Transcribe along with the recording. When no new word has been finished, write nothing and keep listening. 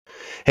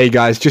Hey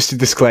guys, just a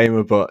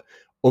disclaimer, but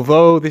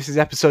although this is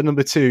episode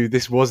number 2,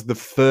 this was the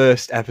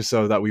first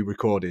episode that we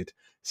recorded.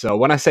 So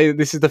when I say that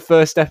this is the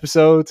first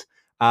episode,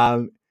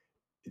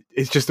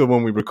 it's just the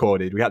one we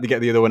recorded. We had to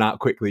get the other one out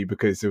quickly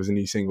because there was a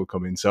new single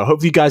coming. So I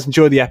hope you guys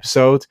enjoy the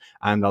episode,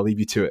 and I'll leave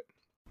you to it.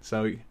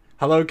 So,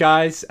 hello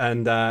guys,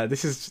 and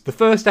this is the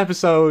first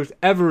episode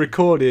ever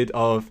recorded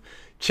of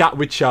Chat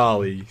with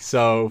Charlie.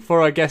 So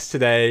for our guest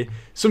today,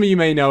 some of you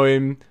may know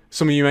him.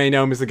 Some of you may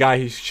know him as the guy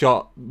who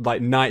shot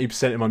like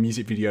 90% of my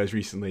music videos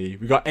recently.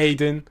 We've got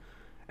ADN,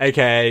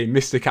 aka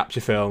Mr. Capture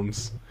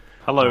Films.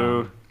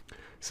 Hello.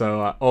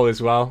 So all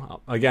is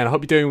well. Again, I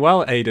hope you're doing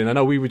well, Aiden. I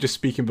know we were just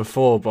speaking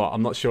before, but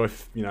I'm not sure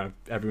if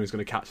everyone's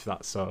going to catch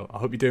that. So I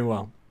hope you're doing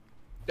well.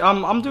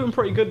 I'm doing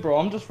pretty good, bro.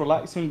 I'm just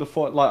relaxing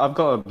before, like, I've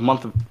got a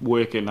month of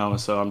work in now,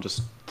 so I'm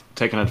just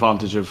taking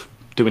advantage of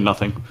doing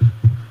nothing.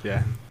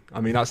 Yeah,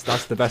 I mean that's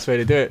the best way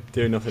to do it.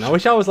 Doing nothing. I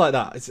wish I was like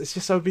that. It's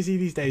just so busy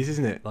these days,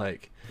 isn't it?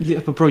 Like. Yeah,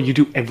 but bro, you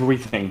do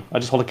everything. I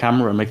just hold a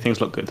camera and make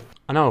things look good.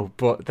 I know,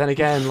 but then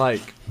again,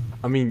 like,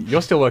 I mean,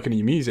 you're still working on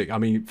your music. I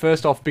mean,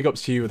 first off, big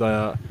ups to you with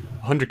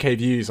 100k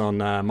views on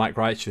Mike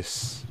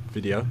Righteous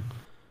video.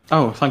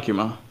 Oh, thank you,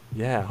 man.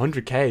 Yeah,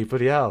 100k,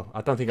 bloody hell.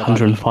 I don't think I've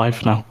 105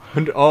 had... now.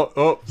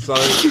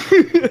 Sorry.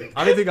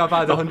 I don't think I've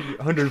had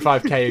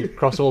 105k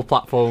across all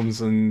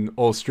platforms and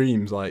all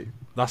streams. Like,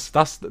 that's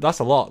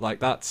a lot. Like,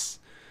 that's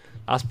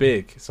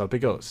big. So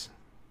big ups.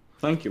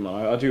 Thank you,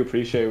 man. I do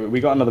appreciate it.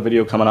 We got another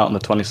video coming out on the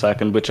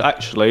 22nd, which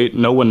actually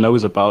no one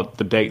knows about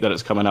the date that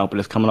it's coming out, but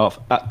it's coming out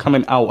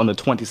on the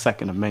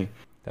 22nd of May.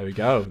 There we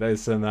go.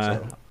 There's some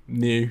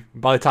new.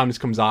 By the time this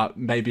comes out,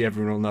 maybe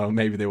everyone will know,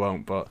 maybe they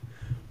won't, but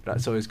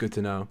that's always good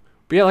to know.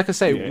 But yeah, like I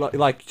say,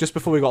 like just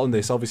before we got on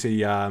this,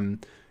 obviously,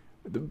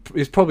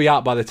 it's probably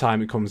out by the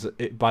time it comes.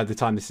 By the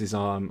time this is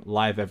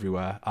live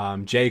everywhere.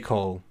 J.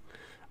 Cole,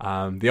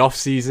 the off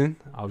season.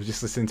 I was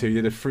just listening to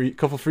you did a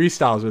couple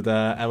freestyles with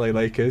LA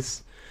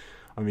Lakers.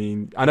 I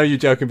mean, I know you're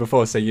joking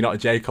before saying you're not a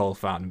J. Cole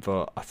fan,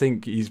 but I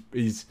think he's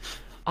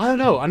I don't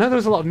know. I know there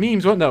was a lot of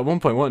memes, weren't there, at one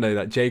point, weren't there,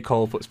 that J.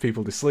 Cole puts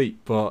people to sleep,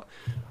 but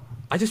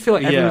I just feel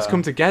like everyone's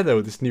come together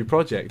with this new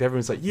project.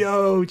 Everyone's like,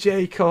 yo,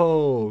 J.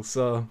 Cole.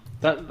 So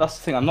that's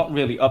the thing. I'm not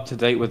really up to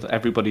date with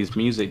everybody's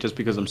music just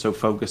because I'm so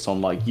focused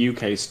on like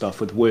UK stuff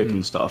with work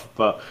and stuff.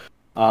 But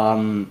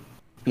when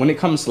it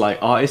comes to like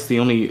artists, the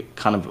only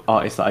kind of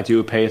artist that I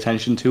do pay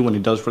attention to when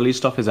he does release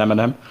stuff is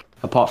Eminem.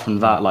 Apart from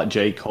that, like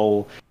J.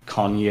 Cole,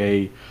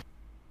 Kanye,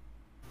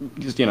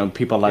 just,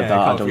 people like that.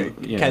 I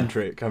don't.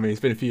 Kendrick. I mean, it's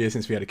been a few years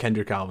since we had a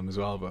Kendrick album as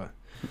well, but.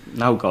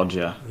 Oh God,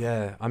 yeah.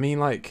 Yeah, I mean,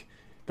 like,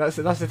 that's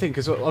the thing,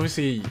 because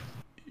obviously,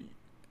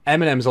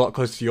 Eminem's a lot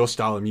closer to your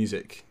style of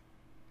music,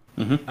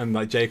 and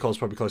like J. Cole's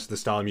probably closer to the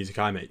style of music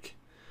I make.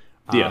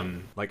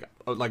 Like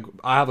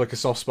I have like a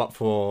soft spot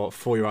for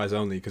Your Eyes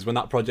Only, because when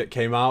that project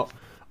came out,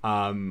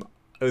 it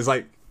was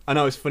like. I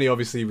know it's funny,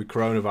 obviously, with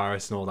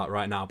coronavirus and all that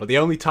right now, but the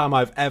only time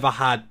I've ever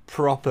had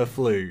proper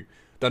flu,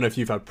 don't know if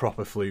you've had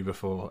proper flu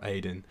before,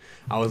 Aiden,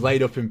 I was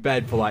laid up in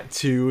bed for like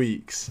 2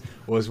 weeks,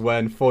 was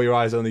when For Your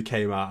Eyes Only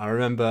came out. I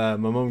remember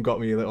my mum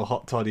got me a little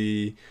hot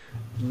toddy,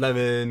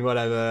 lemon,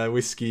 whatever,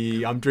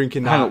 whiskey. I'm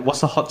drinking that. Hang on,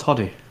 what's a hot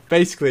toddy?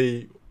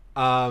 Basically,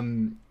 I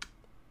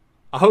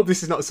hope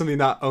this is not something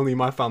that only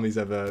my family's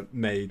ever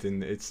made,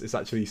 and it's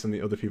actually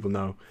something other people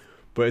know.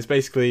 But it's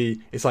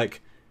basically, it's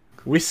like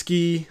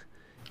whiskey,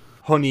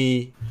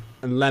 honey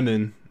and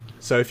lemon,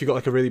 so if you've got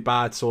like a really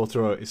bad sore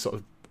throat, it sort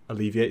of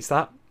alleviates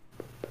that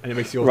and it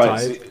makes you all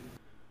tired.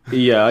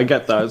 Yeah, I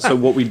get that. So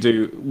what we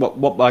do,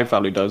 what my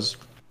family does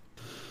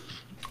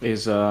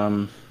is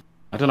I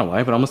don't know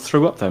why, but I almost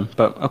threw up then,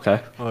 but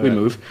okay. We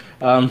move.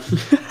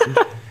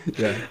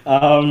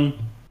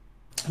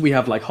 We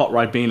have like hot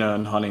Ribena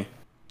and honey.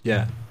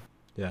 Yeah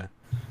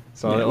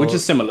so which is a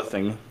similar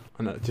thing.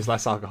 I know, just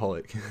less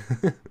alcoholic.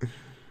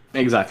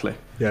 Exactly.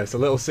 Yeah, so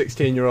little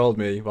 16-year-old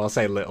me, well, I'll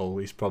say little,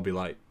 he's probably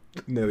like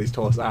nearly as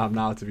tall as I am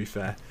now, to be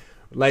fair,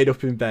 laid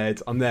up in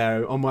bed, I'm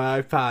there on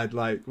my iPad,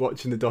 like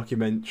watching the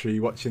documentary,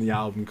 watching the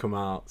album come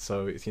out,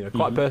 so it's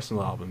quite a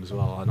personal album as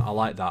well, and I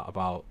like that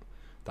about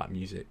that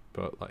music.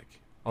 But like,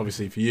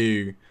 obviously for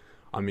you,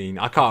 I mean,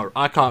 I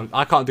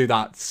can't do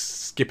that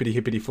skippity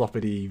hippity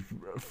floppity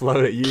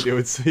flow that you do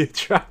with your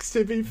tracks,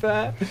 to be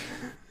fair.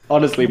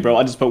 Honestly, bro,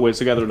 I just put words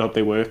together and hope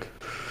they work.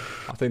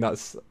 I think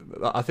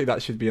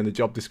that should be in the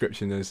job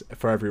description as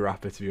for every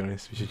rapper, to be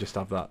honest. We should just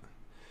have that.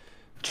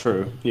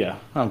 True. Yeah.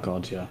 Oh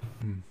God. Yeah.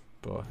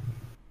 But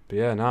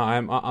yeah, no.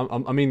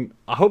 I mean,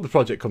 I hope the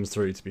project comes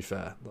through. To be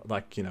fair,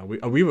 like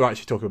we were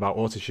actually talking about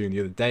autotune the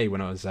other day when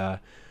I was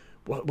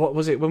what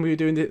was it when we were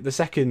doing the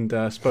second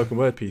spoken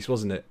word piece,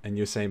 wasn't it? And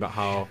you were saying about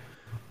how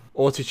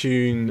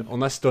autotune,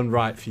 unless done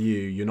right for you,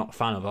 you're not a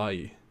fan of, are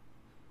you?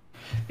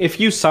 If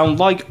you sound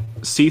like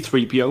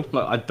C-3PO,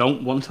 like I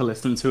don't want to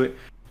listen to it.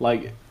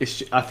 Like,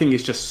 I think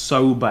it's just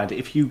so bad.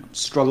 If you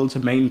struggle to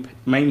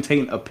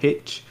maintain a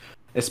pitch,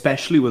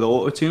 especially with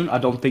autotune, I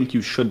don't think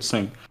you should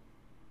sing.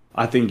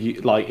 I think,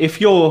 if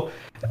you're...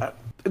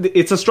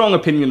 it's a strong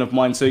opinion of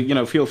mine, so,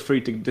 feel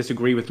free to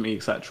disagree with me,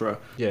 etc.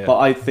 Yeah. But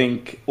I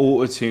think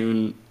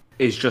autotune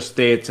is just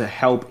there to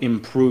help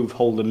improve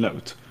hold a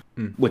note,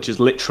 which is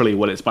literally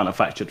what it's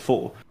manufactured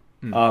for.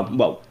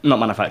 Well, not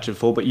manufactured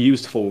for, but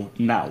used for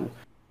now.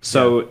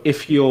 So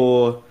if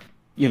you're,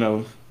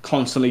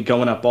 constantly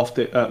going up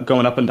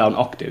and down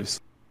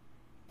octaves,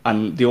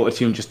 and the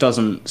autotune just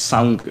doesn't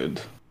sound good,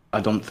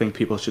 I don't think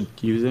people should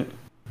use it.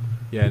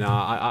 Yeah, no,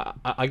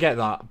 I get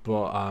that,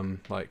 but I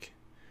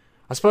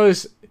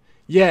suppose,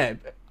 I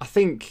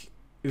think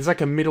there's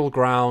like a middle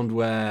ground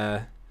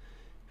where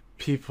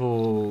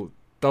people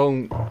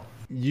don't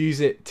use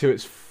it to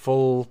its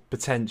full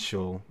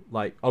potential.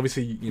 Like,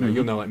 obviously,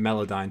 you'll know like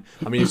Melodyne.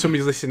 I mean, if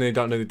somebody's listening and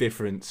don't know the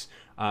difference,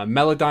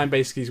 Melodyne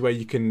basically is where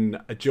you can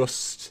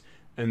adjust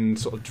and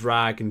sort of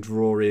drag and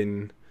draw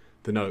in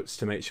the notes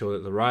to make sure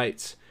that they're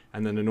right,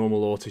 and then a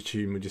normal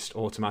autotune would just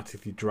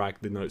automatically drag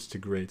the notes to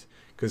grid.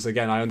 Because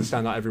again, I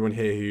understand that everyone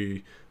here who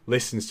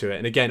listens to it,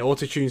 and again,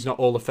 autotune's not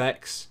all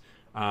effects.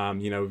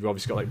 We've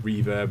obviously got like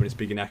reverb and it's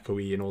big and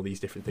echoey and all these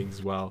different things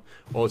as well.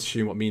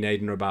 Autotune, what me and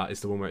Aiden are about,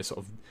 is the one where it's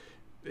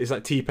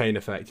like T-Pain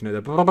effect,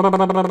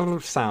 the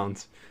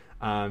sound.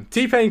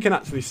 T-Pain can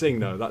actually sing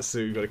though. That's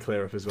what we've got to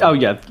clear up as well. Oh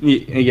yeah,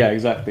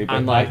 exactly. But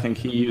and I think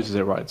he uses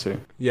it right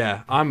too.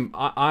 Yeah,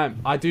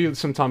 I do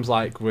sometimes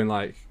like when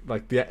like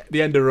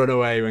the end of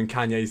Runaway when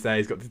Kanye's there.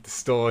 He's got the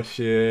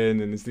distortion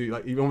and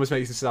he almost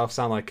makes himself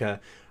sound like an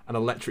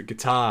electric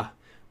guitar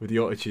with the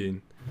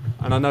autotune.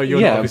 And I know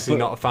you're obviously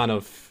not a fan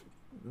of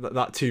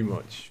that too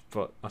much,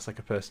 but that's like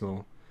a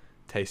personal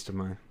taste of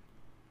mine.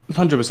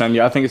 100%.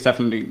 Yeah, I think it's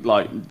definitely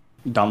like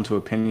down to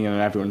opinion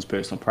and everyone's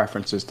personal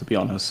preferences, to be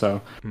honest.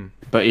 So,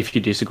 but if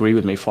you disagree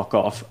with me, fuck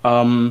off.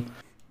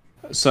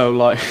 So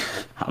like,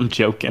 I'm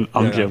joking.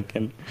 I'm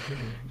joking.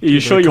 Are you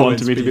sure you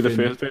wanted me to be the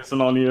first person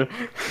on here?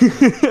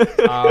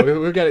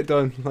 We'll get it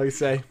done, like you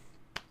say.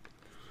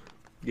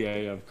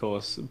 Yeah, of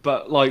course.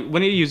 But like,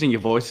 when you're using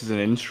your voice as an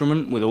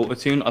instrument with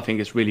autotune, I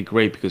think it's really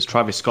great because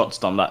Travis Scott's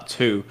done that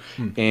too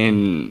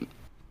in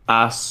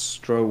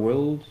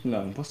Astroworld.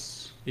 No,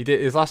 he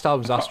did. His last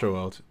album's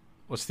Astroworld.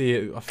 What's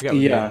I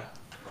forget.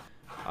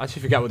 I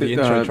actually forget what the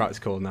intro track's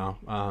called now.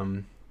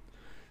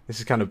 This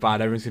is kind of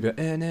bad. Everyone's gonna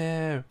be like,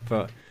 no.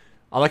 But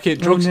I like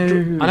it. Drugs. I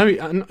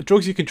know.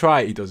 Drugs You Can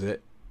Try It. He does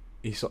it.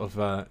 He sort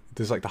of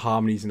does like the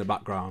harmonies in the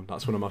background.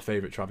 That's one of my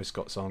favorite Travis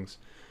Scott songs.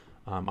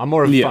 I'm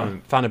more of a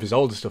fan of his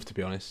older stuff, to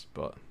be honest.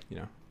 But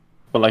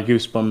But like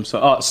Goosebumps.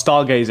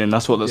 Stargazing.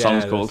 That's what the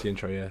song's called. That's the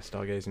intro. Yeah,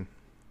 Stargazing.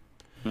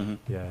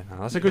 Yeah, no,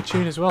 that's a good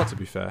tune as well. To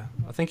be fair,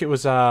 I think it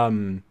was.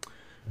 Sahai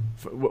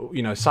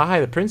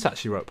the Prince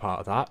actually wrote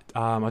part of that.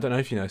 I don't know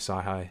if you know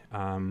Sahai.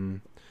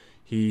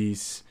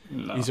 He's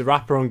a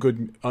rapper on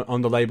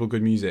the label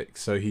Good Music,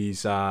 so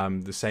he's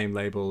the same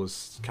label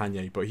as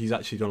Kanye, but he's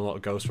actually done a lot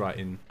of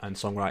ghostwriting and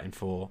songwriting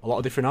for a lot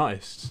of different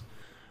artists.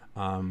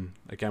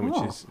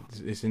 Which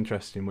is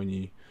interesting when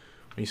you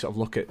sort of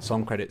look at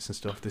song credits and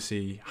stuff to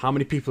see how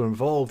many people are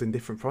involved in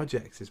different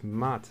projects. It's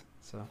mad.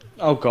 So.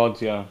 Oh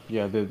God, yeah.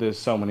 There's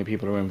so many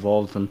people who are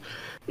involved, and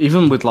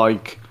even with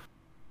like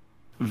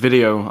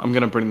video, I'm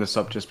gonna bring this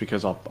up just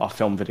because I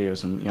film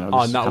videos, and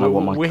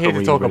we're here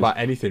to talk about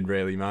anything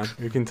really, man.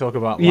 We can talk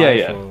about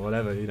life or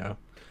whatever,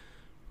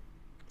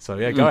 So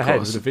yeah, go ahead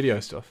with the video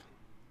stuff.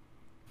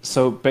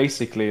 So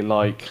basically,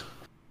 like,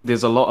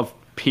 there's a lot of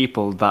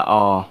people that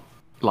are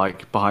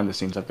like behind the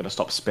scenes. I've got to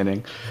stop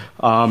spinning.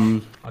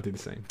 I do the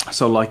same.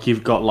 So like,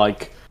 you've got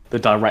like the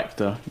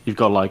director, you've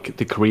got like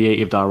the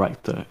creative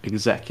director,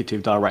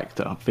 executive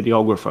director,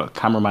 videographer,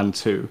 cameraman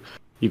too.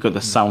 You've got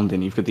the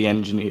sounding, you've got the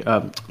engineer,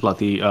 like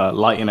the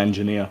lighting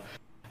engineer,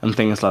 and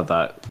things like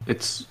that.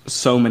 It's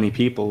so many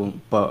people,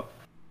 but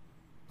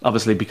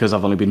obviously because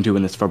I've only been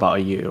doing this for about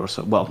a year or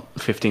so,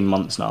 15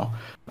 months now,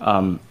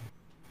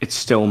 it's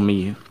still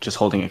me just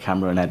holding a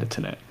camera and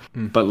editing it.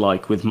 But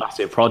like with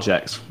massive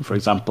projects, for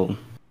example,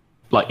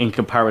 like in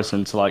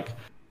comparison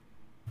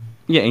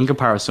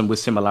with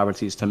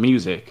similarities to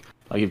music,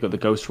 like you've got the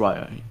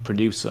ghostwriter,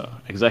 producer,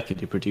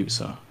 executive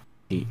producer,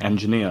 the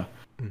engineer,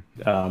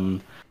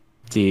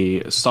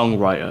 the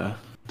songwriter,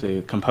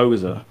 the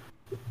composer,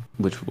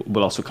 which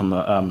will also come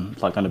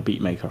like on a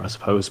beat maker, I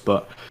suppose.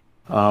 But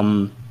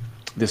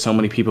there's so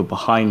many people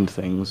behind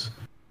things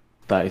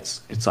that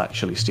it's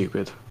actually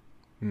stupid,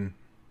 in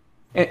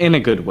a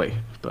good way.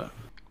 But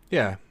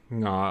yeah,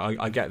 no,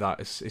 I get that.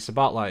 It's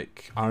about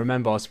like, I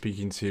remember I was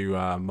speaking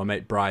to my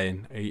mate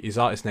Brian. His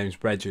artist name's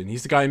Bregin.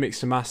 He's the guy who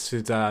mixed and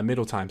mastered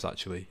Middle Times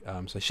actually.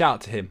 So shout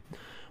out to him.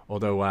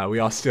 Although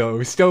we're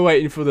still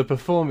waiting for the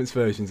performance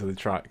versions of the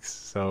tracks,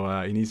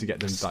 so he needs to get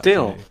them back.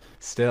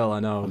 Still, I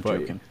know,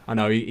 but joking. I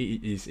know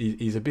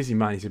he's a busy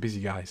man. He's a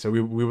busy guy, so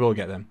we will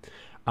get them.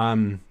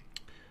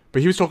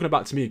 But he was talking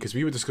about to me because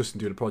we were discussing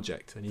doing a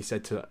project, and he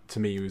said to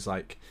me, he was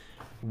like,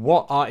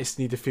 "What artists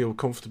need to feel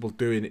comfortable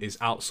doing is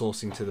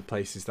outsourcing to the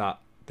places that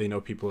they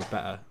know people are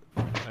better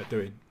at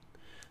doing."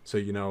 So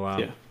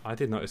I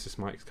did notice this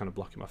mic's kind of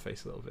blocking my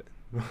face a little bit.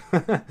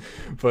 But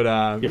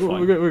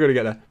we're gonna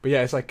get there. But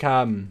yeah, it's like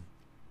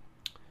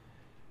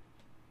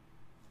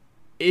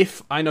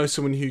if I know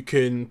someone who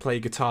can play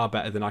guitar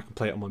better than I can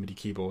play it on my MIDI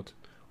keyboard,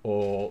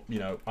 or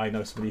I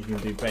know somebody who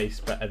can do bass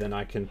better than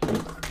I can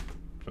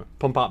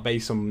pump out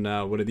bass on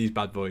one of these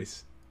bad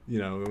boys. You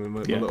know,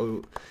 my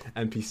little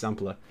MP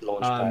sampler.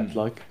 Launchpad,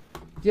 like.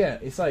 Yeah,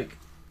 it's like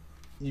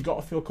you got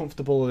to feel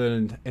comfortable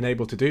and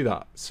able to do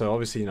that. So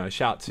obviously, you know,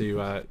 shout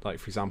to like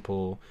for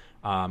example,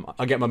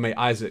 I get my mate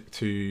Isaac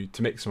to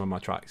mix some of my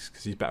tracks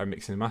because he's better at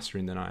mixing and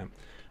mastering than I am.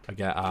 I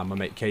get my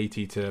mate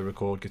Katie to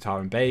record guitar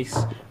and bass,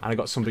 and I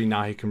got somebody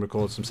now who can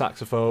record some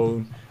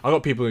saxophone. I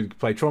got people who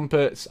play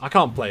trumpets. I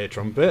can't play a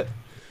trumpet,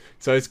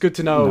 so it's good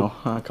to know. No,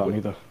 I can't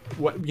either.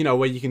 What, you know,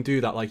 where you can do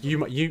that. Like you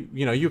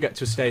know, you get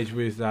to a stage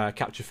with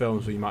capture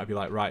films where you might be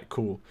like, right,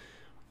 cool.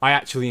 I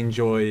actually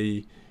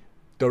enjoy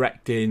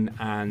directing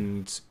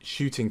and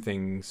shooting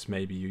things.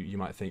 Maybe you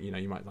might think, you know,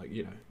 you might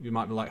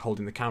be like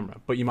holding the camera,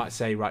 but you might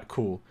say, right,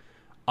 cool.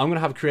 I'm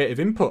gonna have creative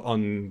input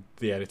on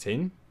the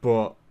editing,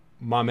 but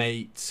my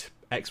mate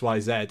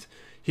XYZ,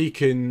 he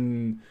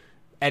can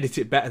edit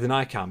it better than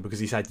I can because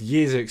he's had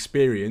years of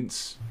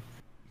experience,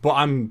 but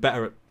I'm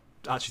better at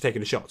actually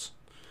taking the shots.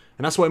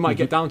 And that's what it might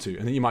get down to.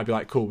 And then you might be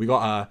like, cool, we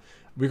got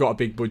a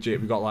big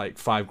budget, we got like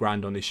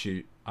 $5,000 on this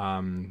shoot.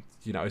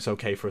 You know, it's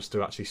okay for us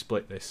to actually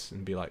split this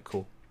and be like,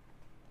 cool.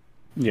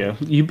 Yeah,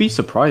 you'd be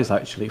surprised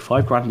actually.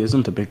 $5,000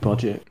 isn't a big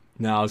budget.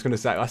 No, I was gonna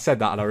say, I said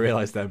that and I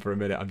realised then for a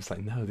minute, I'm just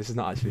like, no, this is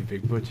not actually a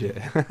big budget.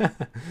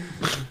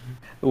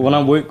 When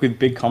I work with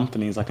big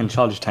companies, I can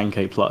charge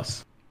 10k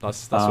plus.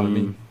 That's what I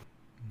mean.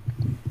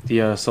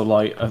 Yeah, so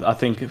like I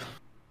think,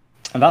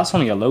 and that's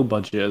only a low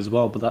budget as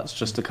well, but that's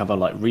just to cover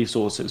like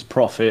resources,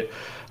 profit,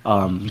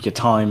 your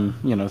time,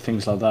 you know,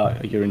 things like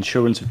that, your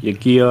insurance, your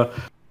gear,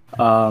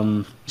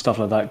 stuff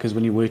like that. Because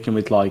when you're working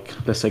with like,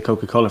 let's say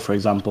Coca-Cola, for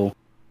example,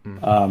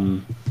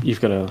 you've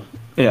got to,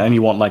 and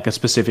you want like a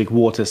specific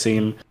water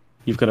scene,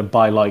 you've got to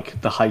buy like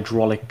the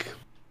hydraulic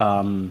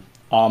arm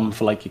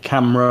for like your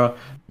camera.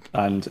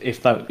 And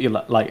if that,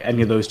 like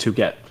any of those two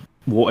get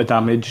water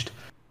damaged,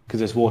 because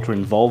there's water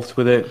involved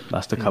with it,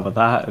 that's to cover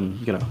that, and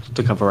you know,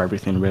 to cover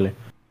everything really.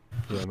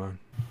 Yeah, man.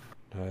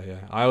 Yeah,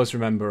 I always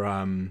remember.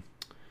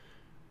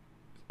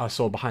 I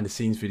saw a behind the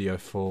scenes video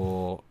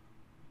for.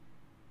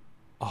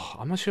 Oh,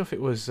 I'm not sure if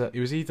it was. It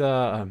was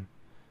either.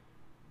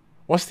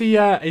 What's the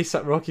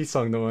ASAP Rocky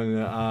song? The one.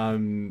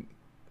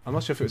 I'm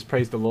not sure if it was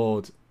Praise the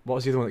Lord. What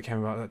was the other one that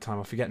came out at that time?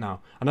 I forget now.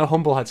 I know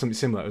Humble had something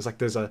similar. It was like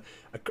there's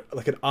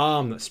like an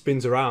arm that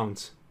spins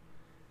around,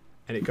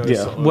 and it goes. Yeah.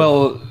 Sort of...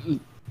 Well,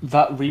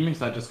 that remix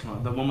that just came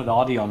out, the one with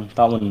Ardy on,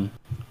 that one,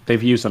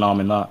 they've used an arm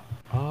in that.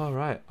 Oh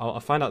right, I'll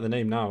find out the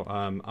name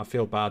now. I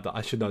feel bad that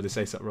I should know this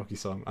ASAP Rocky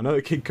song. I know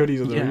that Kid Cudi's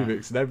on the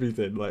remix and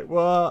everything. Like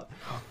what?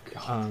 Oh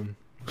god.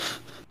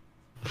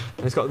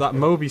 And it's got that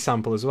Moby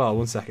sample as well.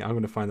 1 second, I'm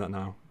going to find that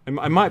now. It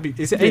might be.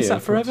 Is it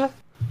ASAP Forever?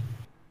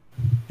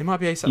 It might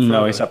be ASAP Forever.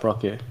 No, ASAP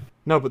Rocky.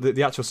 No, but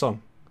the actual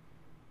song.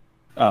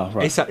 Oh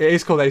right. ASAP, it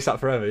is called ASAP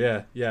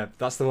Forever. Yeah,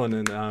 that's the one.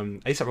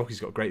 And ASAP Rocky's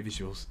got great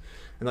visuals.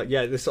 And like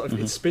this sort of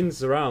it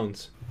spins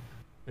around,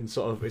 and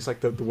sort of it's like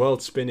the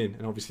world spinning.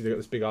 And obviously they got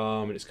this big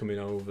arm, and it's coming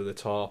over the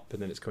top,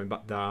 and then it's coming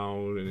back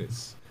down, and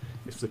it's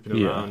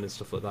flipping around and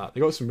stuff like that.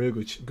 They got some real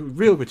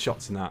good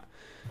shots in that.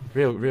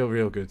 Real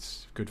good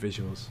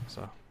visuals.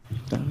 So.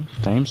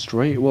 Damn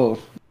straight. Well,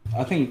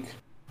 I think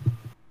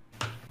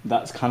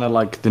that's kind of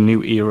like the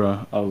new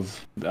era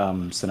of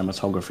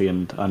cinematography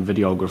and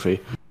videography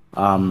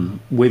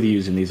with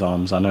using these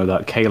arms. I know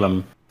that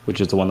Calum, which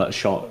is the one that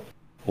shot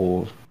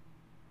or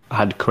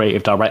had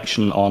creative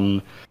direction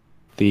on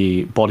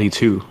the Body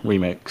 2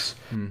 remix.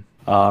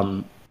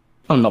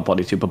 Not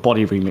Body 2, but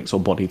Body remix or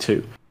Body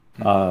 2.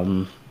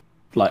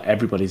 Like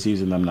everybody's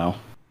using them now,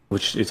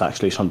 which is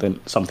actually something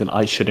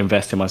I should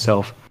invest in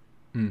myself.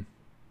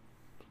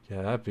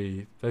 Yeah, that'd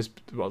be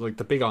like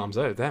the big arms.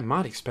 They're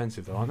mad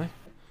expensive though, aren't they?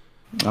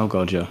 Oh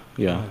god, yeah.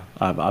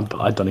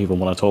 I don't even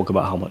want to talk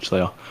about how much they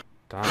are.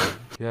 Damn.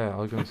 Yeah, I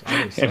was going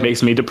to say. It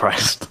makes me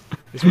depressed.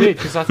 It's weird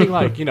because I think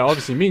like, you know,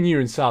 obviously me and you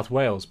are in South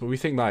Wales, but we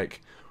think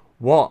like,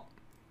 what,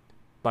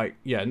 like,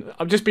 yeah,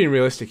 I'm just being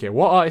realistic here.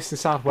 What artists in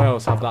South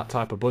Wales have that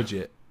type of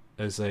budget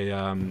as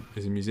a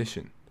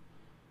musician?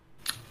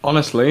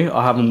 Honestly,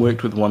 I haven't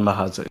worked with one that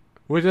has it.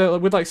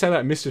 Would like say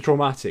like Mr.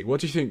 Traumatic? What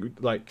do you think?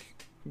 Like,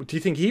 do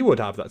you think he would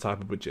have that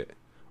type of budget?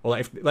 Or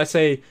like, if, let's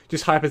say,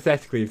 just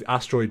hypothetically, if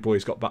Asteroid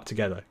Boys got back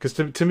together, because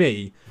to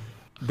me,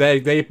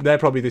 they're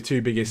probably the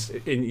two biggest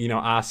in, you know,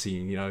 our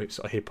scene. You know,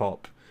 sort of hip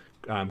hop,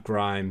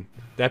 grime.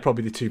 They're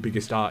probably the two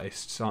biggest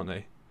artists, aren't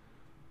they?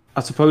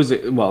 I suppose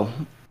it. Well,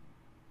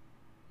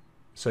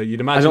 so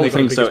you'd imagine I don't they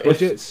think got so. biggest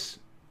budgets.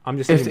 I'm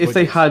just if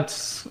they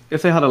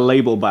had a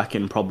label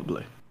backing,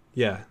 probably.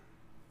 Yeah.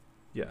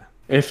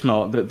 If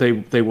not,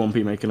 they won't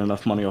be making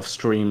enough money off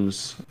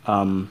streams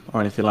or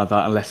anything like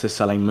that unless they're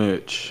selling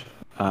merch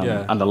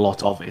and a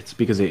lot of it,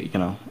 because it,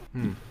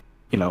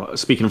 you know,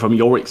 speaking from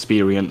your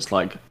experience,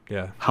 like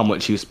how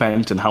much you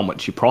spent and how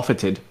much you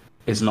profited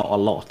is not a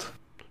lot.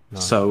 No.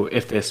 So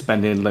if they're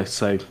spending, let's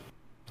say,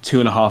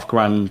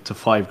 $2,500 to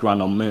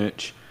 $5,000 on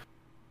merch,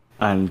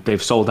 and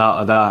they've sold out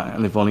of that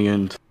and they've only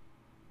earned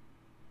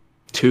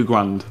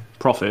 $2,000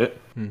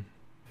 profit,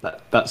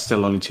 that's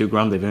still only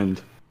 $2,000 they've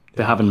earned.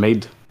 They haven't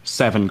made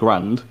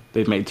 $7,000,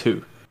 they've made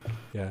 $2,000.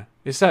 Yeah.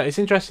 It's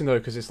interesting though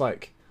because it's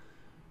like,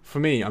 for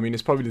me, I mean,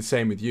 it's probably the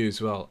same with you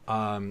as well.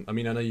 I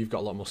mean, I know you've got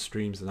a lot more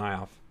streams than I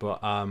have, but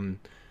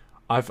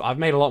I've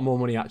made a lot more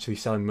money actually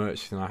selling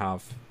merch than I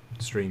have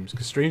streams,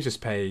 because streams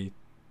just pay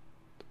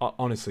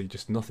honestly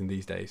just nothing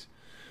these days.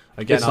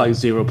 Again, it's like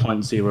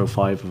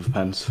 0.05 of a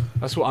pence.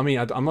 That's what I mean.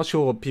 I'm not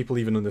sure people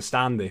even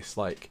understand this.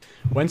 Like,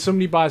 when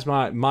somebody buys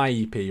my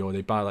EP, or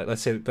they buy, like,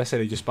 let's say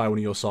they just buy one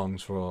of your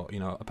songs for, you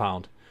know,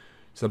 £1.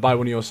 So they buy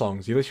one of your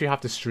songs. You literally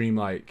have to stream,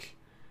 like,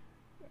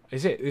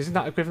 isn't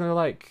that equivalent to,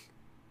 like,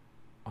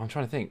 I'm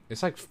trying to think.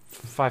 It's like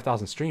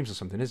 5,000 streams or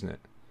something, isn't it?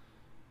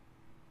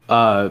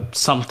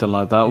 Something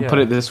like that. We'll put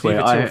it this way.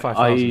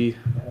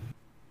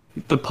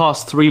 The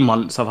past 3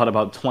 months, I've had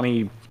about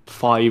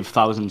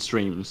 25,000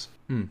 streams.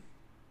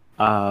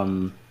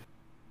 And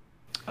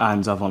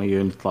I've only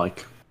earned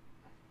like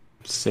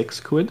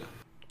 £6.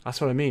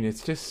 That's what I mean.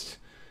 It's just,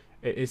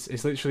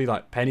 it's literally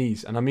like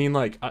pennies. And I mean,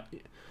 like, I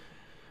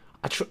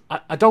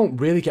don't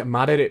really get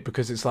mad at it,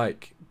 because it's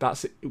like,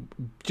 that's it.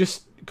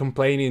 Just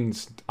complaining.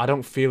 I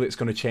don't feel it's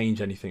going to change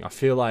anything. I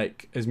feel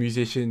like as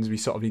musicians, we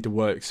sort of need to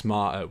work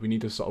smarter. We need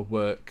to sort of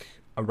work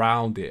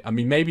around it. I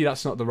mean, maybe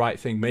that's not the right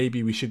thing.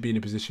 Maybe we should be in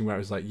a position where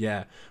it's like,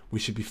 yeah, we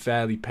should be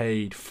fairly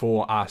paid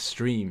for our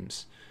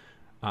streams.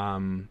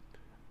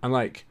 And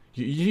like,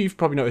 you've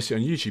probably noticed it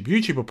on YouTube.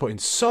 YouTube are putting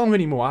so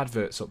many more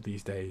adverts up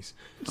these days.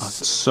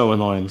 That's so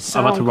annoying.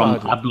 I've had to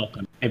run ad block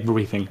on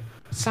everything.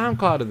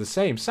 SoundCloud are the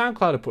same.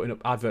 SoundCloud are putting up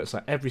adverts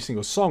like every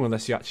single song,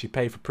 unless you actually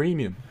pay for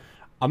premium.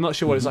 I'm not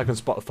sure what it's like on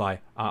Spotify.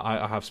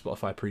 I have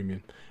Spotify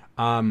Premium.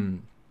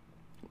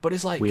 But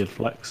it's like... Weird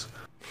flex.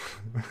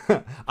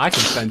 I can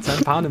spend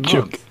 £10 a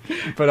month.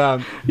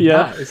 But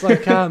yeah, it's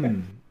like...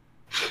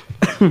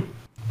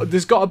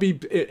 there's got to be...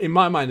 In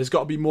my mind, there's got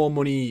to be more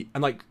money,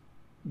 and like,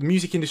 the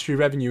music industry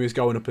revenue is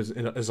going up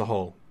as a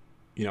whole.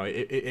 You know,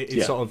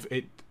 it sort of,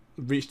 it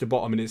reached the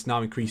bottom and it's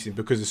now increasing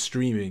because of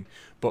streaming,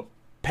 but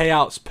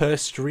payouts per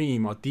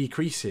stream are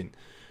decreasing.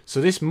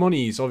 So this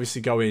money is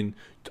obviously going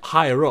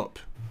higher up,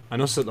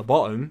 and us at the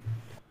bottom,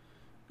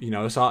 you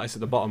know, us artists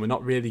at the bottom, we're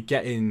not really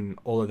getting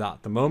all of that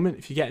at the moment,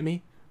 if you get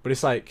me. But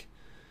it's like,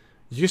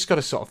 you just got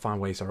to sort of find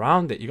ways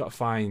around it. You got to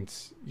find,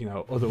 you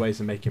know, other ways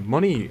of making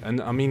money.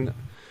 And I mean,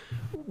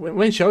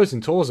 when shows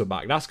and tours are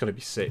back, that's going to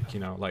be sick,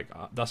 you know. Like,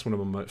 that's one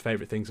of my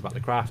favourite things about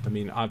the craft. I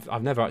mean,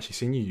 I've never actually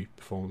seen you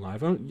perform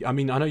live. I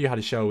mean, I know you had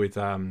a show with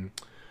who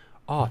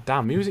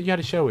was it you had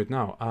a show with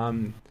now?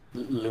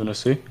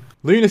 Lunacy.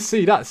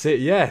 Lunacy, that's it.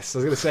 Yes, I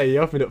was going to say you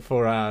opened up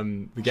for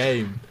the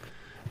game,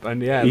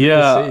 and yeah,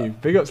 Lunacy.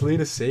 Big ups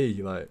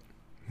Lunacy, like.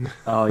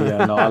 Oh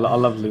yeah, no, I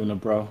love Luna,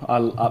 bro. I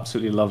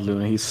absolutely love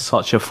Luna. He's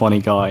such a funny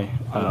guy.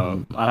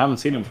 I haven't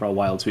seen him for a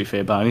while, to be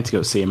fair, but I need to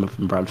go see him up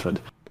in Bradford.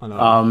 I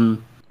know.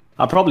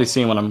 I'll probably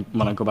see him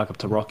when I go back up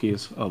to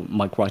Rockies,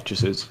 Mike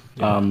Righteous's,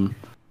 in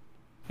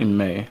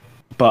May.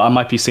 But I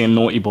might be seeing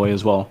Naughty Boy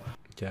as well.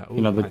 Yeah, you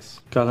know, the nice.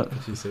 guy that in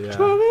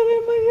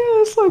my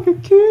ears like a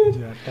kid.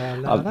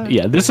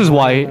 Yeah, this is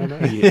why.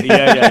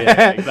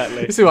 Yeah,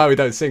 exactly. This is why we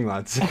don't sing,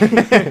 lads.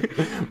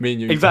 Me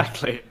and you.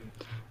 Exactly.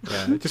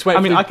 Yeah, just wait.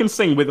 I mean, I can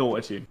sing with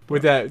autotune.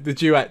 With the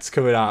duets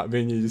coming out,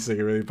 me and you just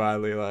singing really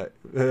badly, like.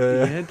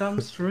 Yeah, damn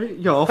straight.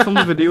 Yo, I'll film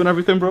the video and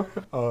everything, bro.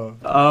 Oh,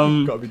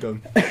 gotta be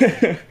done.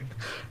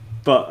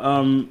 But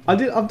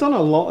I've done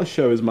a lot of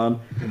shows, man.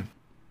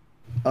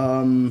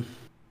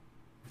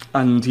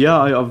 And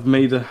yeah, I've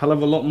made a hell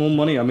of a lot more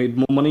money. I made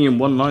more money in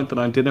one night than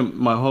I did in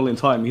my whole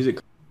entire music.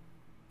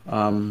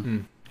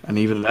 And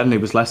even then,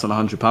 it was less than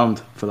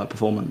 £100 for that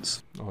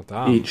performance. Oh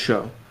damn! Each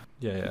show.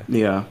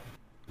 Yeah.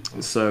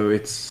 So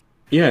it's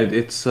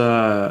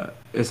a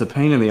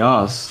pain in the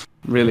ass.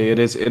 Really, it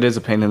is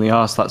a pain in the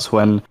ass. That's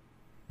when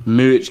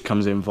merch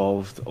comes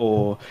involved,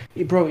 or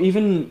bro,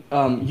 even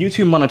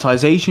YouTube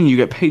monetization. You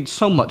get paid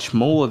so much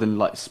more than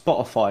like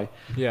Spotify,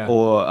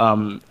 or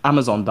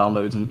Amazon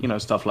downloads and, you know,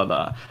 stuff like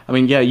that. I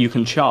mean, yeah, you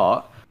can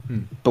chart,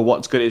 but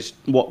what's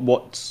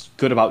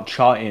good about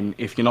charting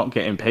if you're not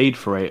getting paid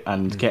for it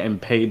and getting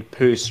paid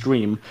per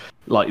stream,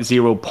 like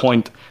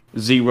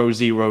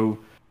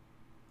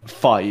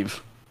 0.005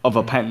 of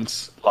a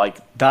pence, like,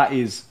 that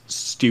is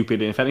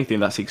stupid. And if anything,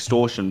 that's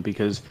extortion,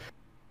 because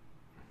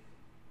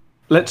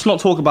let's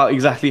not talk about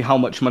exactly how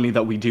much money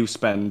that we do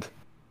spend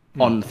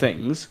on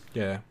things.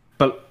 Yeah.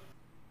 But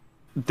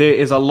there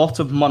is a lot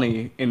of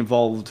money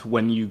involved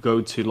when you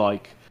go to,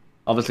 like,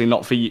 obviously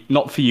not for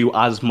you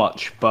as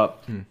much,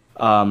 but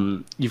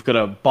you've got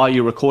to buy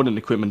your recording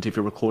equipment if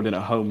you're recording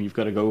at home. You've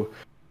got to go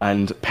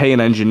and pay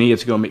an engineer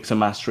to go mix and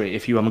master it.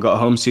 If you haven't got a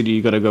home studio,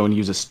 you got to go and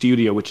use a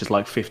studio, which is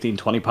like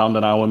 £15-20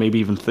 an hour, maybe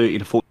even 30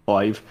 to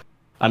 45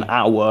 an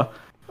hour.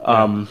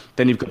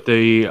 Then you've got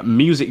the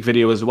music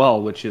video as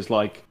well, which is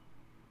like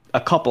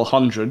a couple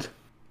hundred.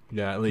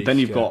 Yeah, at least. Then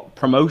you've got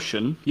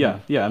promotion.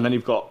 And then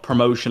you've got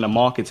promotion and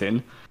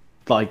marketing.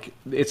 Like,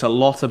 it's a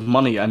lot of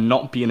money, and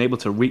not being able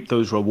to reap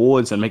those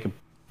rewards and make an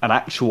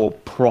actual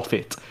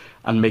profit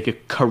and make a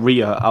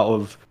career out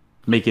of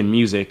making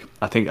music,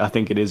 I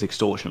think it is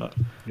extortionate.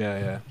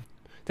 Yeah.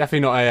 Definitely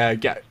not a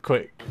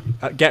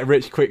get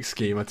rich quick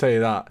scheme, I tell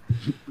you that.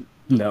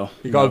 No,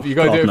 You got to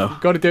God, do it. no. You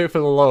got to do it for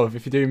the love.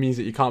 If you're doing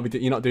music, you can't be.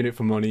 You're not doing it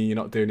for money. You're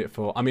not doing it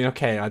for. I mean,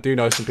 okay, I do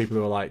know some people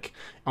who are like,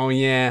 "Oh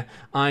yeah,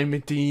 I'm a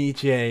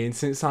DJ, and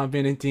since I've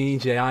been a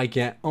DJ, I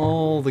get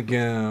all the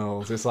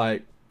girls." It's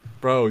like,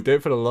 bro, do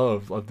it for the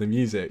love of the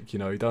music. You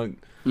know, you don't.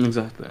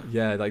 Exactly.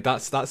 Yeah, like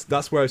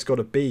that's where it's got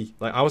to be.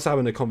 Like I was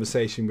having a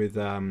conversation with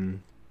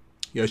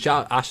shout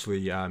out Ashley.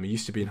 He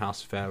used to be in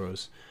House of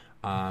Pharaohs,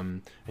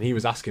 and he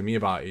was asking me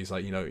about it. He's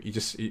like,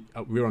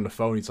 we were on the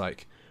phone. He's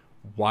like,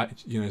 why,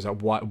 he's like,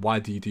 why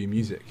do you do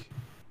music?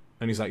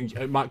 And he's like,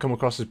 it might come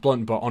across as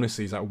blunt, but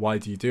honestly, he's like, why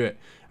do you do it?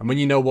 And when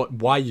you know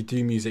why you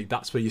do music,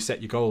 that's where you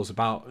set your goals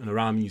about and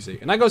around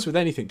music. And that goes with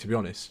anything, to be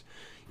honest.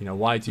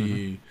 Why do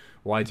you?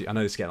 I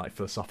know this is getting like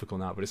philosophical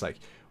now, but it's like,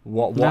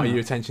 what are your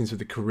intentions with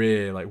the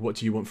career? Like, what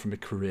do you want from a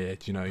career?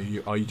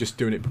 Are you just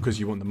doing it because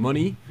you want the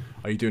money?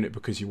 Are you doing it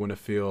because you want to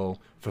feel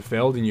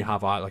fulfilled and you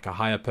have like a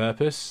higher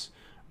purpose?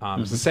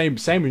 It's the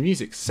same with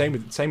music. Same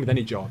with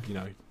any job.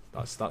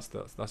 That's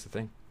the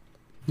thing.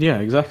 Yeah,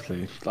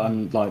 exactly.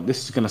 And like,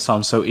 this is going to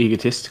sound so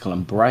egotistical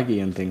and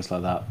braggy and things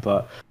like that,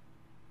 but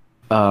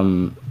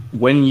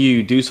when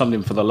you do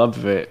something for the love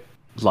of it,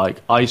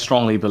 like, I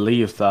strongly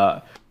believe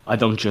that I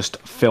don't just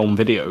film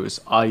videos.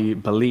 I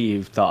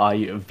believe that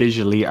I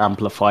visually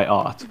amplify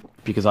art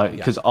because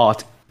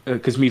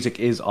music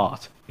is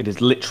art. It is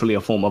literally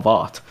a form of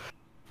art.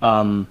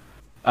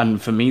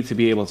 And for me to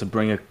be able to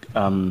bring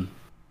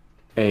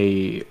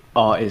a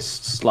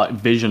artist's like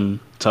vision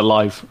to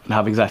life and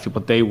have exactly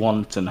what they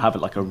want and have it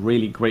like a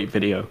really great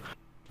video,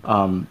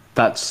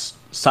 that's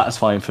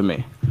satisfying for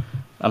me,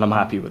 and I'm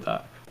happy with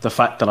that. The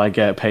fact that I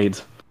get paid,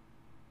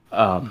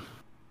 I'm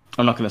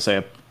not going to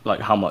say like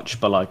how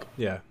much, but like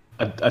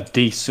a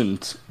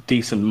decent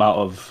amount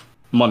of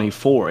money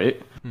for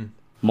it,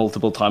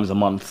 multiple times a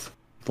month,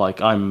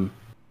 like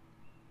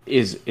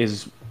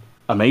is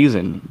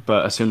amazing.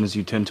 But as soon as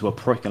you turn to a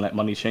prick and let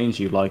money change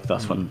you, like,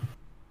 that's when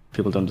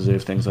people don't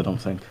deserve things, I don't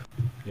think.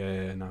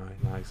 No,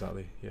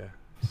 exactly. Yeah,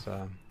 it's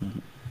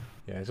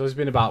it's always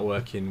been about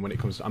working when it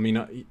comes to, I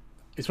mean,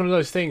 it's one of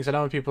those things. I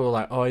know when people are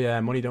like, oh yeah,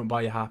 money don't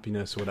buy you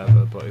happiness or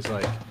whatever, but it's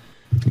like,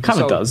 it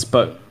kind of does,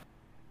 but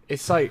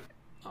it's like,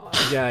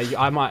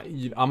 I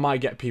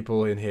might get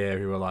people in here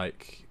who are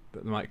like,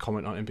 that might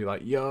comment on it and be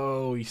like,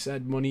 yo, he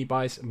said money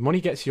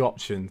gets you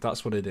options.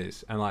 That's what it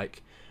is. And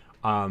like,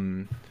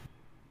 I'm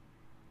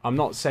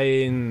not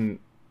saying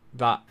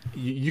that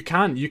you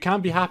can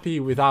be happy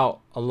without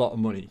a lot of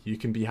money. You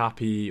can be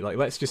happy, like,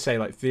 let's just say,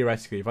 like,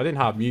 theoretically, if I didn't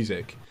have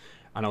music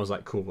and I was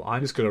like, cool,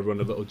 I'm just gonna run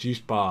a little juice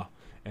bar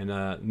in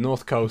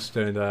North Coast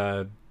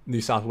and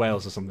New South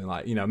Wales or something,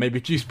 like, maybe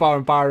a juice bar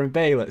in Byron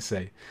Bay, let's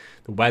say.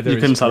 The weather, you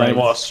couldn't tell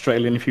anyone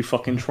Australian if you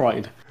fucking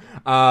tried.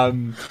 I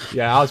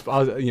was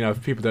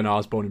if people don't know, I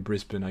was born in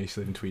Brisbane. I used to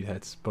live in Tweed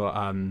Heads, but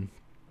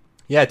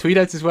Tweed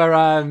Heads is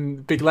where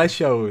Big Les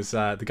shows.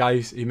 The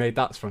guy who made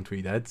that's from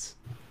Tweed Heads.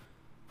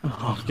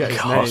 Oh, get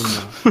his name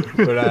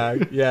now.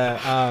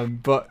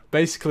 But but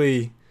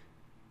basically,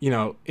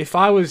 if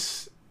I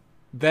was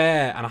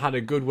there and I had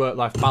a good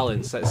work-life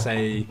balance, let's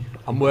say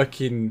I'm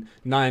working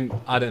 10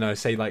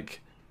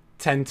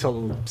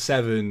 till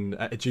 7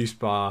 at a juice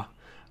bar.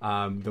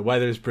 The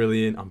weather is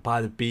brilliant. I'm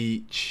by the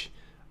beach.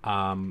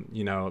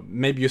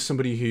 Maybe you're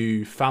somebody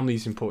who family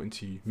is important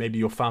to you. Maybe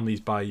your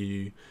family's by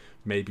you.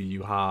 Maybe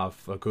you have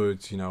a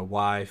good,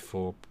 wife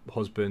or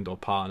husband or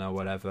partner, or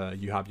whatever.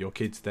 You have your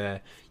kids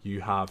there.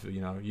 You have,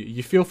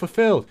 you feel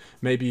fulfilled.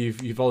 Maybe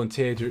you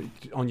volunteered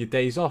on your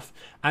days off,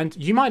 and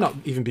you might not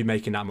even be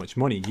making that much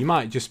money. You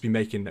might just be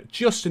making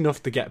just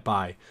enough to get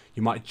by.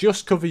 You might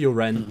just cover your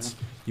rent.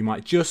 You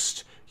might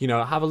just,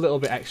 have a little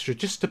bit extra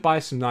just to buy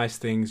some nice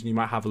things, and you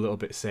might have a little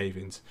bit of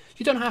savings.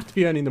 You don't have to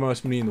be earning the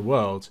most money in the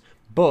world,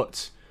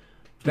 but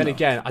then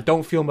again, I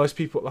don't feel most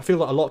people. I feel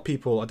like a lot of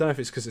people. I don't know if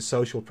it's because it's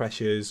social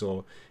pressures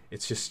or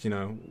it's just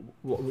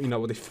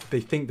what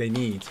they think they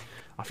need.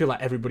 I feel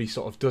like everybody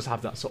sort of does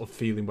have that sort of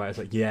feeling where it's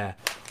like, yeah,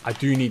 I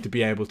do need to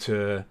be able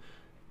to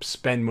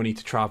spend money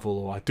to travel,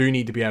 or I do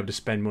need to be able to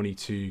spend money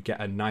to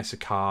get a nicer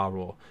car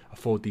or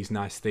afford these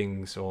nice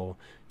things, or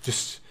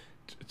just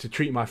to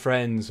treat my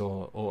friends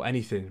or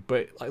anything.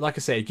 But like I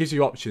say, it gives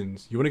you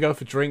options. You want to go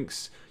for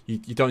drinks, you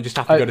don't just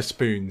have to go to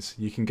Spoons.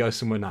 You can go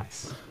somewhere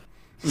nice.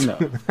 No,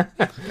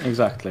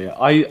 exactly.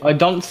 I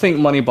don't think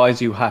money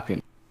buys you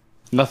happiness.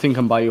 Nothing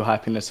can buy you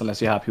happiness unless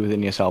you're happy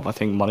within yourself. I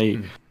think money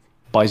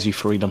buys you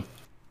freedom.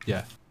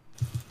 Yeah,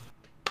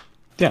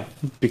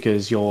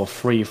 because you're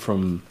free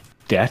from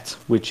debt,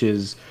 which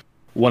is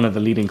one of the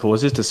leading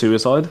causes to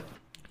suicide.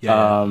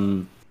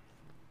 Stuff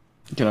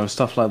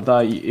like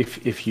that.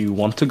 If you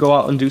want to go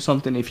out and do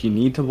something, if you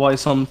need to buy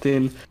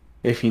something,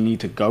 if you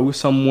need to go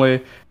somewhere,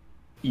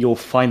 you're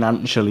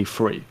financially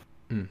free.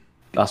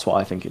 That's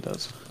what I think it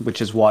does,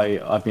 which is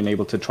why I've been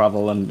able to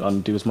travel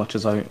and do as much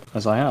as I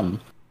am,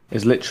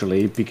 is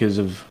literally because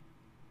of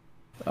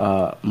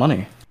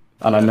money.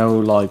 And I know,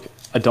 like,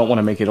 I don't want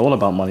to make it all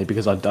about money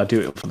because I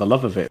do it for the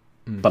love of it,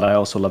 but I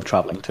also love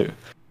traveling too.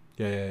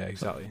 Yeah,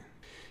 exactly.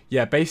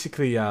 Yeah,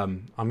 basically, I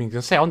mean,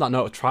 to say on that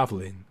note of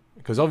traveling,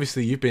 because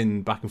obviously you've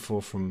been back and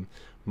forth from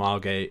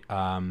Margate.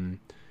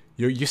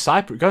 You're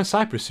Cyprus, going to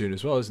Cyprus soon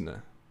as well, isn't it?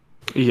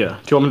 Yeah.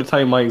 Do you want me to tell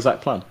you my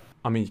exact plan?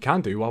 I mean, you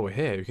can do while we're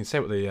here. We can say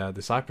what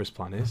the Cyprus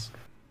plan is.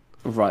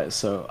 Right,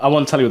 so I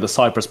won't tell you the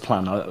Cyprus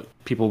plan.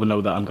 People will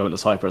know that I'm going to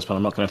Cyprus, but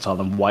I'm not going to tell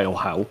them why or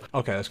how.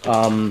 Okay, that's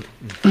cool.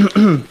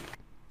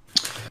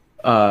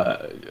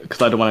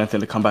 Because I don't want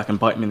anything to come back and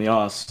bite me in the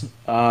arse.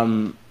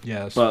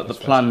 But the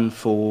plan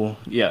for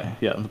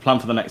the plan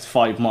for the next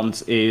 5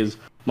 months is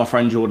my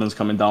friend Jordan's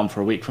coming down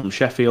for a week from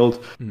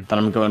Sheffield. Then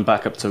I'm going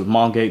back up to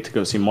Margate to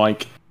go see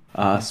Mike,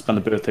 spend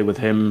a birthday with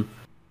him.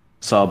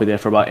 So I'll be there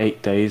for about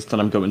 8 days.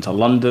 Then I'm going to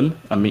London.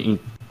 I'm meeting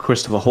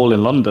Christopher Hall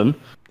in London.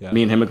 Yeah.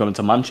 Me and him are going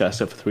to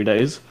Manchester for 3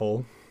 days.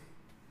 Hall.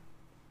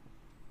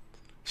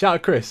 Shout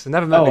out Chris. I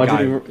never met the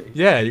guy.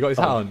 Yeah, you got his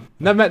hat on.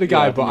 Never met the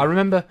guy, but I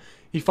remember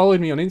he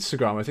followed me on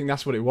Instagram. I think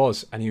that's what it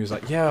was. And he was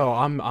like, "Yo,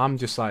 I'm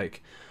just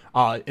like,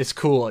 it's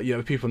cool. You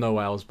know, people know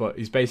Wales, but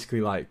he's basically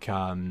like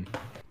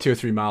 2 or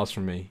 3 miles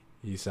from me.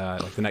 He's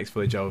like the next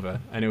village over."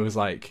 And it was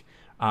like,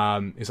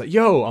 he's like,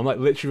 "Yo, I'm like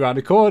literally around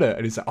the corner."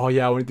 And he's like, "Oh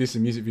yeah, I want to do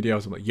some music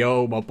videos." I'm like,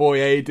 "Yo, my boy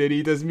Aiden,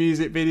 he does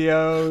music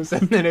videos."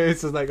 And then it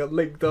was just like got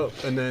linked up,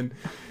 and then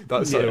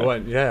that's how it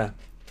went. Yeah.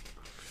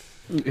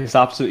 It's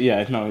absolutely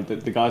no.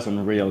 The guy's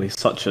unreal. He's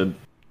such a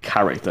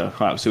character.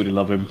 I absolutely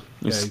love him.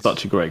 He's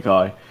such a great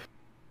guy.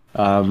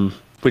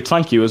 But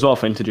thank you as well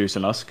for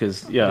introducing us,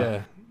 because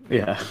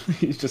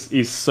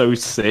he's so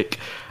sick.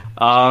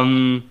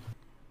 But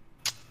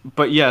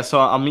yeah, so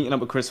I'm meeting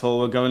up with Chris Hall.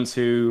 We're going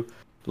to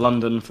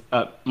London,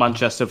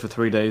 Manchester for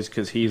 3 days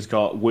because he's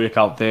got work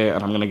out there,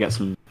 and I'm going to get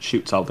some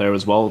shoots out there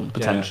as well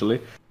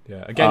potentially.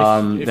 Yeah.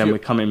 Again, if then we're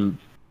coming.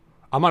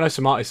 I might know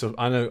some artists.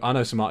 I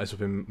know some artists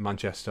up in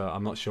Manchester.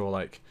 I'm not sure,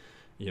 like,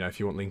 if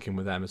you want linking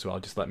with them as well,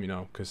 just let me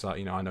know, because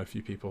I know a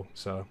few people.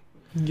 So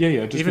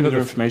just give me their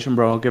information,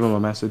 bro. I'll give them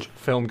a message.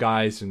 Film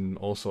guys and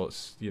all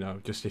sorts.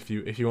 Just if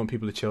you want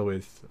people to chill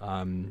with,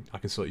 I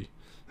can sort you.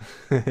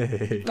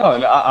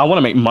 I want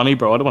to make money,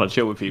 bro. I don't want to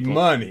chill with people.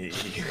 Money.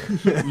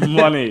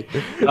 Money.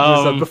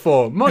 As said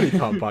before, money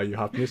can't buy you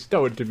happiness.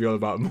 Don't want it to be all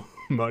about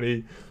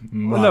money.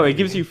 Well, no, it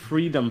gives you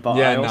freedom, but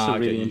I also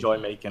really enjoy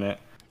making it.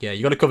 Yeah,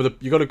 you got to cover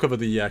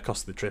the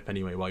cost of the trip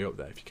anyway while you're up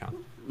there if you can.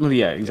 Well,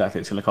 yeah, exactly.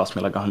 It's going to cost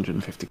me like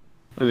 150.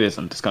 It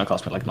isn't. It's going to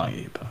cost me like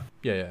 90. But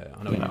yeah,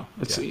 I know.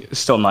 It's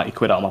still 90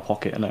 quid out of my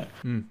pocket, isn't it?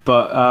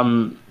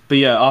 But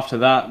yeah, after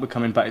that we're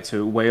coming back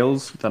to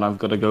Wales. Then I've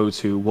got to go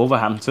to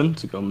Wolverhampton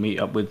to go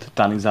meet up with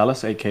Danny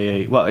Zallis,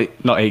 aka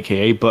not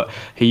aka, but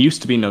he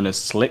used to be known as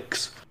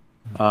Slicks.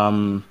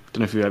 Don't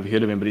know if you've ever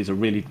heard of him, but he's a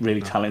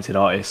really talented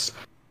artist.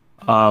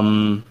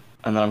 And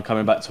then I'm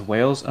coming back to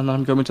Wales, and then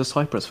I'm going to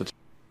Cyprus for.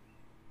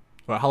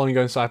 Right, how long are you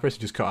going to Cyprus?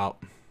 You just cut out.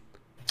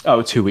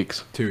 Oh, 2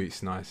 weeks. 2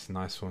 weeks, nice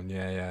one.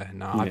 Yeah.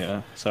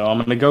 No, so I'm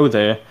gonna go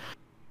there.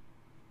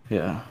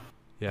 Yeah.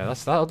 Yeah,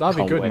 that'd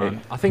be good,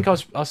 man. I think I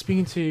was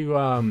speaking to.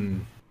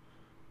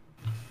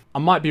 I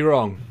might be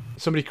wrong.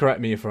 Somebody correct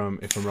me if I'm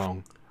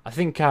wrong. I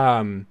think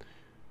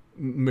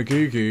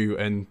Magugu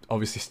and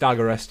obviously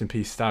Stagger, rest in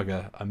peace,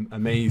 Stagger,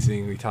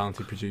 amazingly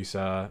talented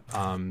producer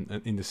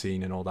in the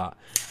scene and all that.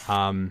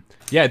 I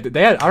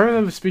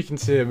remember speaking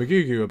to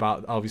Magugu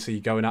about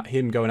obviously going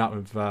out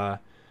with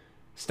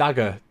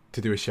Stagger to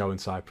do a show in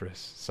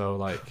Cyprus. So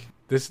like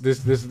there's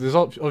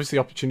obviously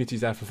opportunities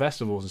there for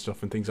festivals and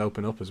stuff, and things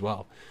open up as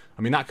well.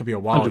 I mean, that could be a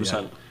while.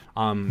 100%.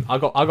 I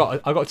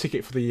got a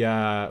ticket for the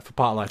for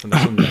Part Life on the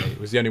Sunday. It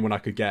was the only one I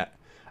could get.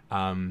 So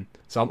I'm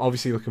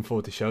obviously looking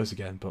forward to shows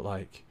again, but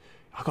like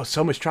I've got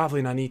so much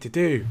traveling I need to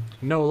do.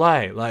 No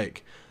lie.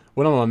 Like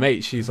one of my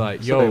mates, she's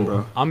like,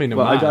 "Yo, I'm in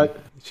Oman."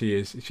 She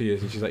is, and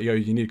she's like, "Yo,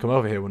 you need to come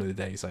over here one of the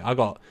days." Like I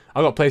got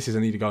places I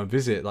need to go and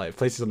visit, like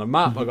places on the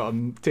map I got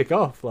to tick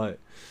off, like.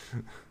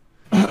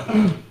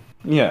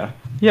 Yeah,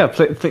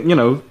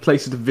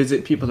 places to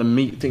visit, people to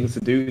meet, things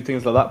to do,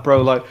 things like that,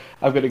 bro. Like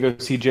I've got to go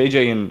see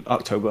JJ in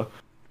October.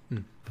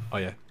 Oh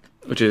yeah,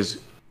 which is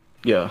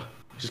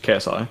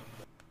KSI.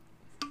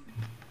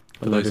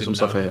 I'm gonna do some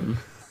stuff for him.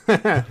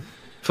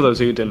 For those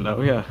who didn't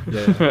know, yeah.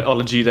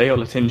 Ology Day,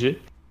 Olatinji.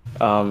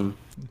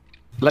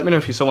 Let me know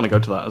if you still want to go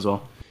to that as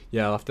well.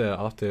 Yeah, I'll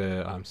have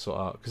to sort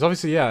out, because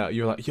obviously,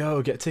 you were like,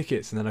 "Yo, get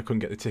tickets," and then I couldn't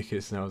get the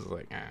tickets, and I was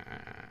like,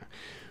 "Ah."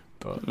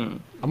 But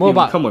I'm all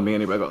about. Come with me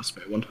anyway. I got a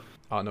spare one.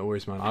 Oh, no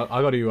worries, man.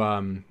 I got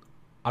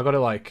to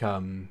like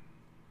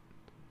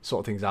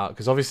sort things out,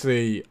 because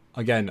obviously,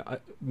 again,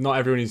 not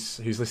everyone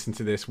who's listening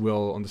to this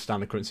will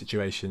understand the current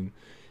situation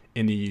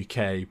in the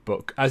UK,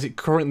 but as it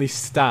currently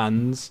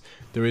stands,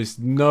 there is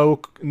no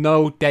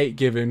date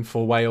given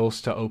for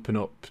Wales to open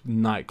up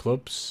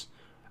nightclubs,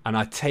 and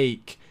I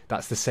take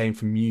that's the same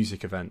for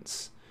music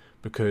events,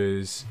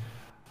 because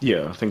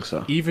yeah, I think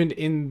so. Even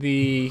in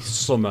the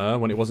summer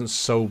when it wasn't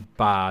so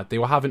bad, they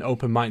were having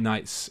open mic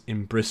nights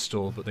in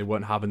Bristol, but they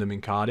weren't having them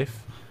in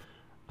Cardiff.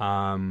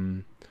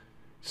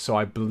 So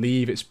I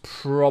believe it's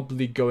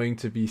probably going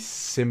to be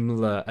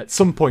similar at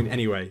some point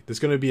anyway. There's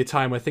going to be a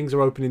time where things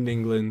are open in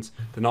England,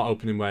 they're not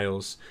open in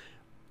Wales.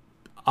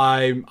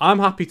 I'm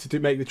happy to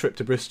make the trip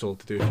to Bristol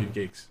to do a few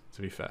gigs,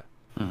 to be fair.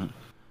 Mm-hmm.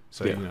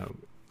 So,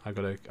 I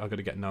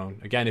gotta get known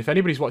again. If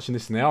anybody's watching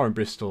this and they are in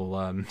Bristol,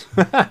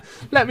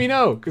 let me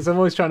know, because I'm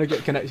always trying to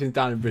get connections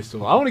down in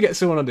Bristol. I want to get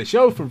someone on the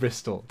show from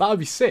Bristol. That would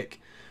be sick.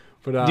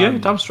 But yeah,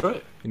 damn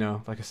straight. You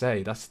know, like I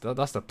say, that's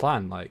the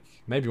plan. Like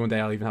maybe one day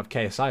I'll even have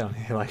KSI on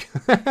here. Like,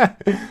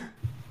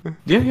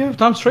 yeah,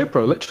 damn straight,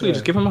 bro. Literally,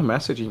 just give him a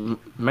message. He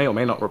may or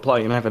may not reply.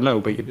 You never know,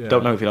 but you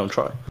don't know if you don't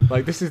try.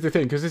 Like, this is the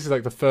thing, because this is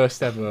like the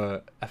first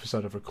ever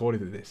episode I've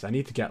recorded of this. I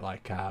need to get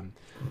like,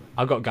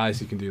 I've got guys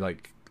who can do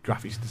like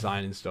graphics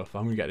design and stuff.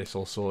 I'm gonna get this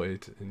all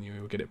sorted and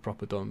we'll get it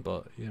proper done.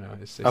 But you know,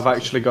 I've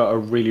actually got a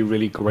really,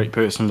 really great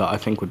person that I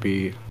think would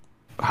be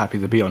happy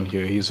to be on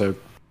here. He's a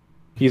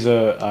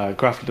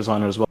graphic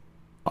designer as well.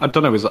 I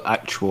don't know his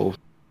actual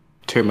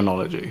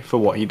terminology for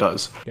what he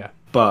does. Yeah.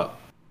 But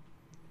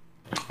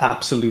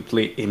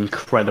absolutely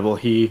incredible.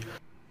 He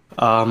did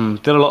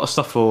a lot of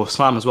stuff for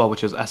Slam as well,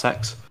 which is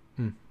SX.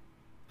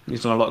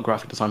 He's done a lot of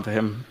graphic design for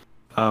him.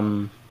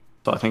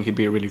 So I think he'd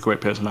be a really great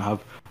person to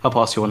have. I'll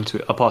pass you on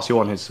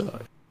his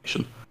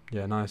information.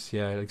 Yeah, nice.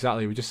 Yeah,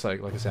 exactly. We just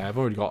like I say, I've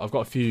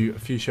got a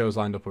few shows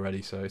lined up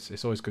already, so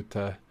it's always good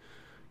to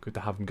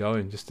have them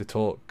going just to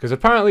talk, because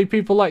apparently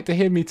people like to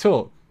hear me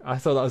talk. I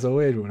thought that was a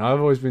weird one. I've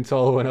always been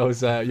told when I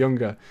was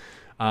younger,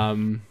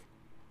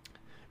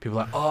 people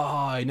are like,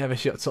 oh, he never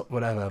shuts up,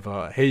 whatever.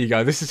 But here you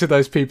go. This is to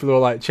those people who are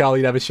like,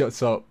 Charlie never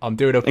shuts up. I'm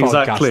doing a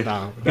podcast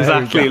now.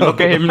 Exactly. Look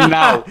at him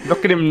now.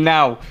 Look at him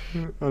now.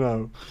 I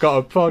know. Got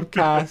a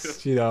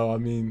podcast. You know, I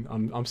mean,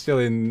 I'm still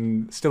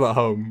at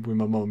home with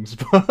my mum's,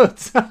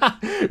 but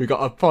we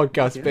got a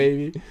podcast,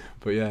 baby.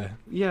 But yeah.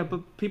 Yeah,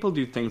 but people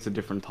do things at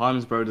different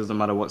times, bro. It doesn't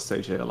matter what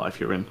stage of your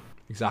life you're in.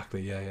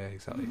 Exactly. Yeah.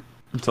 Exactly.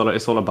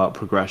 It's all about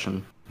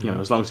progression. You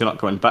know, as long as you're not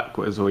going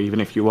backwards, or even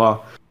if you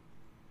are,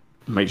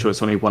 make sure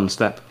it's only one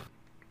step.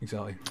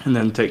 Exactly. And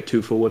then take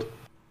two forward.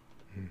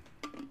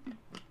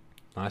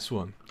 Nice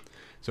one.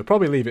 So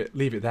probably leave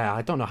it there.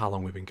 I don't know how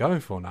long we've been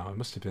going for now. It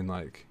must have been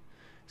like,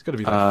 it's got to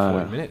be like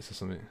 40 minutes or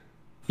something.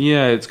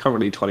 Yeah, it's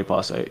currently 20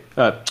 past 8.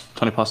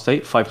 20 past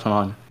 8, 5 to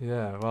 9.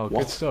 Yeah, well,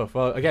 good stuff.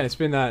 Well, again, it's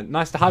been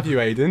nice to have you,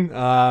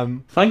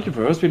 Aiden. Thank you,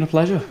 bro. It's been a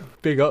pleasure.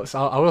 Big ups.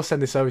 I will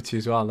send this over to you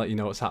as well and let you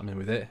know what's happening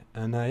with it.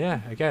 And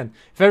yeah, again,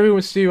 if everyone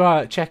wants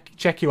to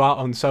check you out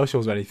on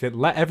socials or anything,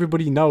 let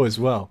everybody know as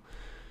well.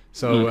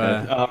 So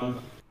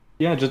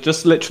yeah,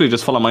 just literally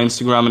just follow my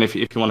Instagram, and if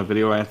you want a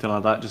video or anything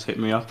like that, just hit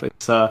me up.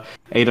 It's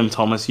Aidan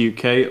Thomas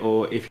UK,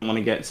 or if you want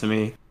to get to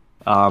me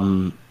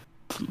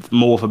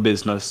more for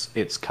business,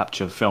 it's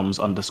Capture Films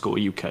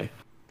 _UK.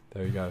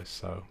 There you go.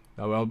 So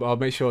I'll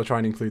make sure I try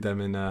and include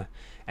them in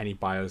any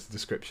bios,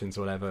 descriptions,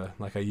 or whatever,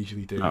 like I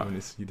usually do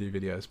when you do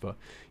videos. But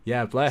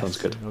yeah, bless. Sounds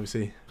good.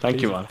 Obviously.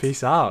 Thank you, man.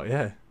 Peace out.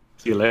 Yeah.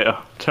 See you later.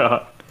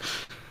 Ciao.